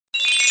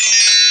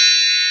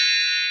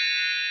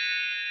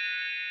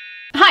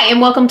Hi, and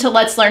welcome to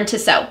Let's Learn to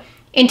Sew.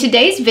 In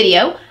today's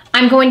video,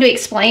 I'm going to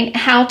explain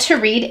how to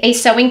read a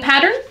sewing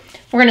pattern.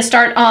 We're going to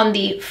start on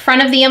the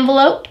front of the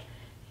envelope,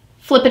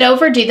 flip it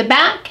over, do the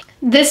back.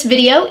 This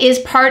video is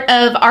part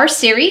of our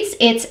series.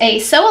 It's a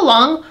sew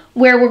along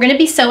where we're going to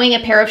be sewing a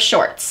pair of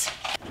shorts.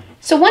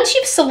 So once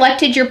you've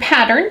selected your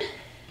pattern,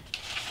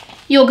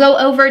 you'll go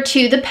over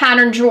to the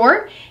pattern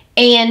drawer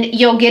and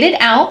you'll get it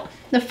out.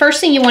 The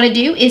first thing you want to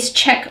do is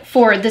check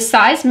for the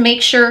size.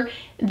 Make sure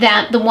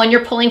that the one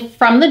you're pulling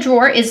from the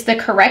drawer is the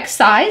correct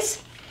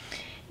size.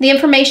 The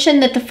information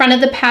that the front of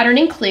the pattern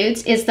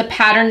includes is the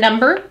pattern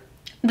number,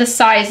 the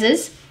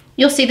sizes.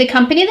 You'll see the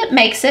company that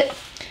makes it,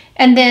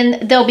 and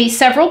then there'll be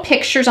several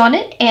pictures on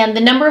it, and the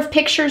number of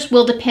pictures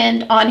will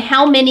depend on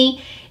how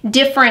many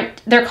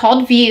different, they're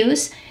called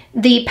views,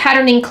 the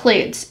pattern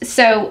includes.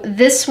 So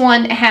this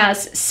one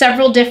has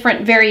several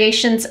different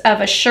variations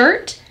of a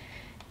shirt,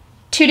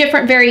 2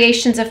 different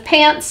variations of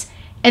pants,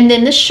 and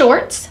then the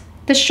shorts.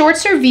 The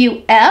shorts are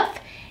view F,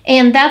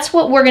 and that's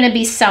what we're going to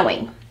be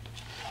sewing.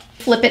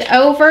 Flip it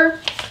over.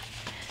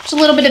 There's a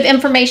little bit of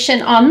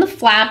information on the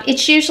flap.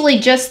 It's usually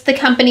just the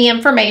company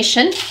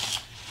information.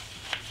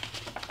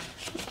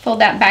 Pull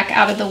that back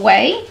out of the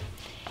way.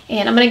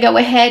 And I'm going to go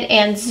ahead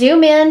and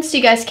zoom in so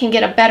you guys can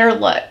get a better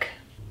look.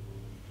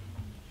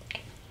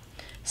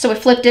 So we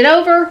flipped it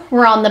over.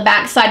 We're on the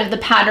back side of the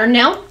pattern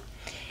now.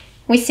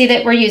 We see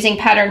that we're using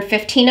pattern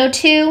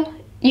 1502.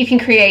 You can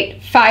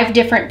create 5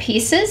 different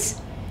pieces.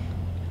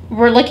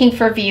 We're looking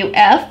for view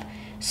F.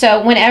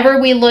 So whenever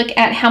we look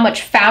at how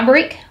much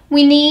fabric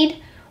we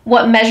need,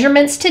 what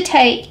measurements to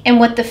take, and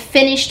what the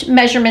finished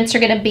measurements are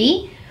going to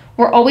be,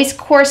 we're always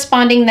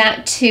corresponding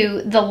that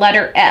to the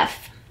letter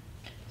F.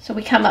 So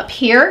we come up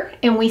here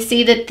and we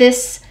see that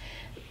this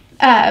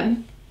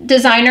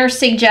designer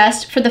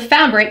suggests for the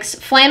fabrics,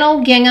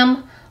 flannel,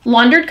 gingham,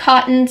 laundered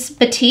cottons,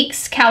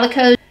 batiks,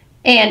 calicos,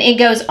 and it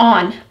goes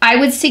on. I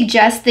would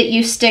suggest that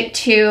you stick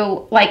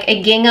to like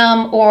a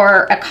gingham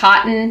or a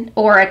cotton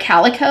or a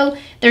calico.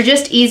 They're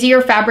just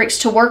easier fabrics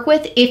to work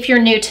with if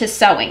you're new to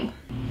sewing.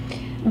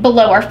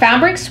 Below our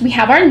fabrics, we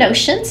have our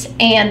notions,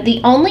 and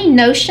the only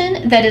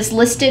notion that is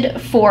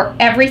listed for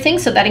everything,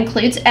 so that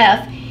includes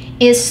F,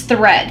 is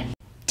thread.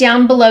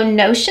 Down below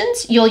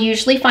notions, you'll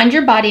usually find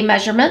your body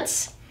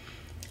measurements.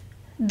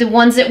 The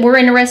ones that we're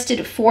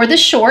interested for the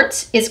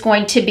shorts is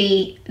going to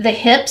be the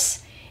hips,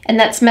 and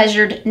that's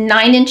measured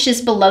 9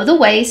 inches below the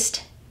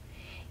waist.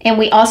 And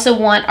we also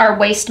want our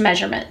waist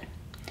measurement.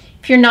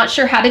 If you're not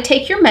sure how to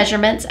take your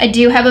measurements, I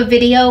do have a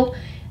video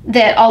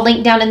that I'll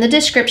link down in the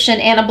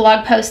description and a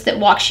blog post that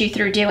walks you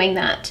through doing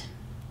that.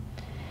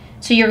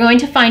 So you're going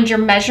to find your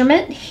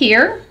measurement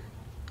here,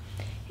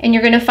 and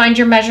you're going to find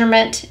your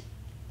measurement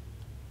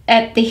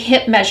at the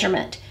hip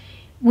measurement.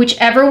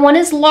 Whichever one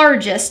is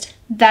largest,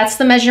 that's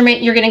the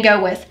measurement you're going to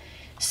go with.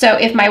 So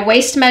if my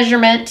waist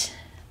measurement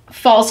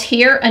falls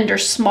here under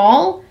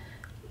small,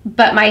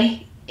 but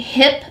my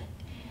hip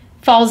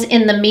falls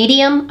in the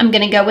medium, I'm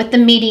going to go with the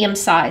medium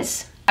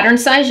size. Pattern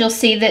size, you'll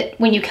see that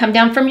when you come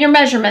down from your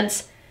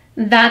measurements,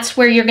 that's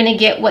where you're going to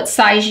get what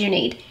size you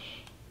need.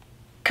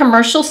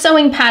 Commercial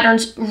sewing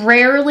patterns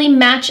rarely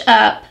match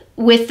up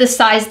with the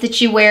size that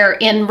you wear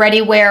in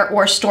ready-wear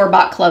or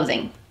store-bought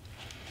clothing.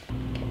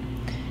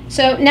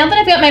 So now that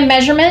I've got my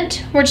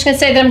measurement, we're just going to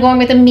say that I'm going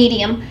with a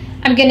medium.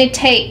 I'm going to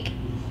take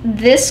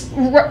this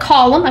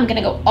column, I'm going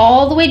to go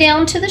all the way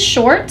down to the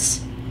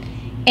shorts,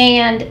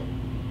 and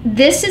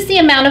this is the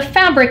amount of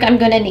fabric I'm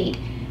going to need.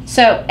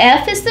 So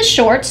F is the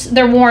shorts.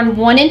 They're worn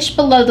 1 inch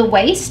below the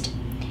waist.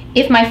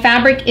 If my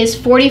fabric is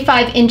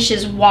 45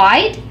 inches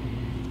wide,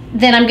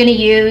 then I'm going to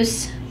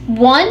use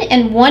 1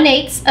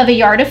 1/8 of a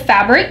yard of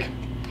fabric.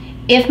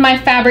 If my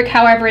fabric,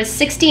 however, is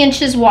 60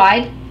 inches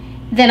wide,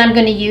 then I'm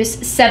going to use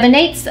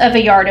 7/8 of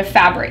a yard of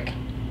fabric.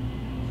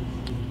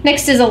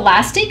 Next is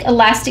elastic.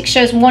 Elastic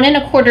shows 1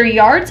 1/4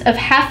 yards of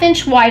 1/2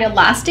 inch wide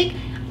elastic.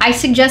 I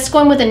suggest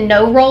going with a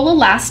no-roll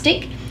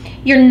elastic.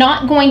 You're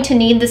not going to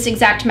need this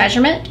exact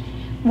measurement.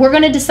 We're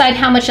going to decide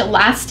how much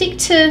elastic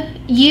to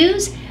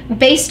use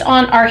based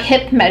on our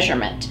hip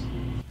measurement.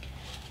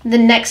 The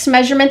next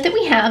measurement that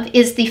we have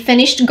is the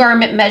finished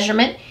garment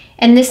measurement,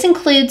 and this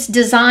includes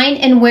design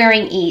and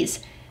wearing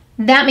ease.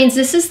 That means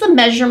this is the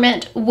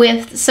measurement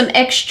with some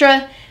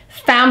extra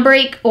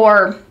fabric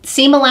or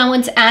seam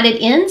allowance added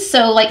in.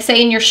 So like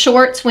say in your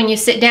shorts, when you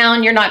sit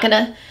down, you're not going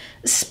to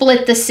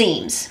split the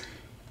seams.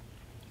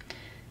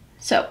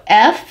 So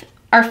F,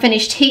 our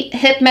finished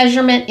hip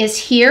measurement, is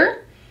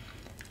here.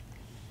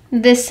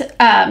 This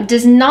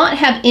does not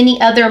have any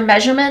other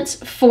measurements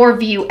for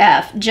view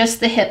F, just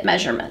the hip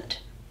measurement.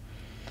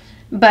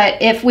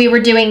 But if we were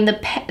doing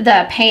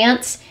the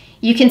pants,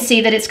 you can see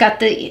that it's got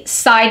the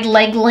side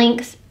leg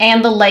length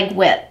and the leg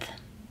width.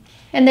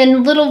 And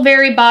then little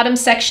very bottom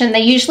section,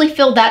 they usually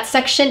fill that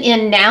section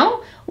in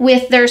now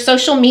with their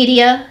social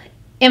media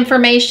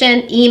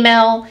information,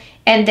 email,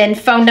 and then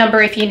phone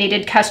number if you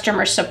needed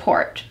customer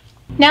support.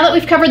 Now that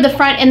we've covered the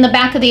front and the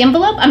back of the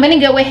envelope, I'm going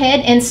to go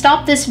ahead and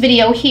stop this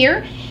video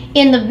here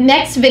In the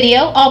next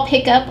video, I'll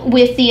pick up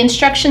with the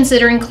instructions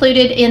that are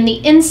included in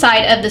the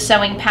inside of the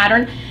sewing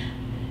pattern.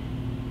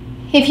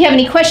 If you have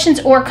any questions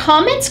or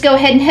comments, go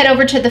ahead and head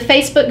over to the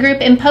Facebook group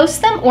and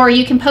post them, or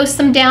you can post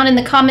them down in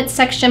the comments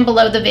section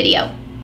below the video.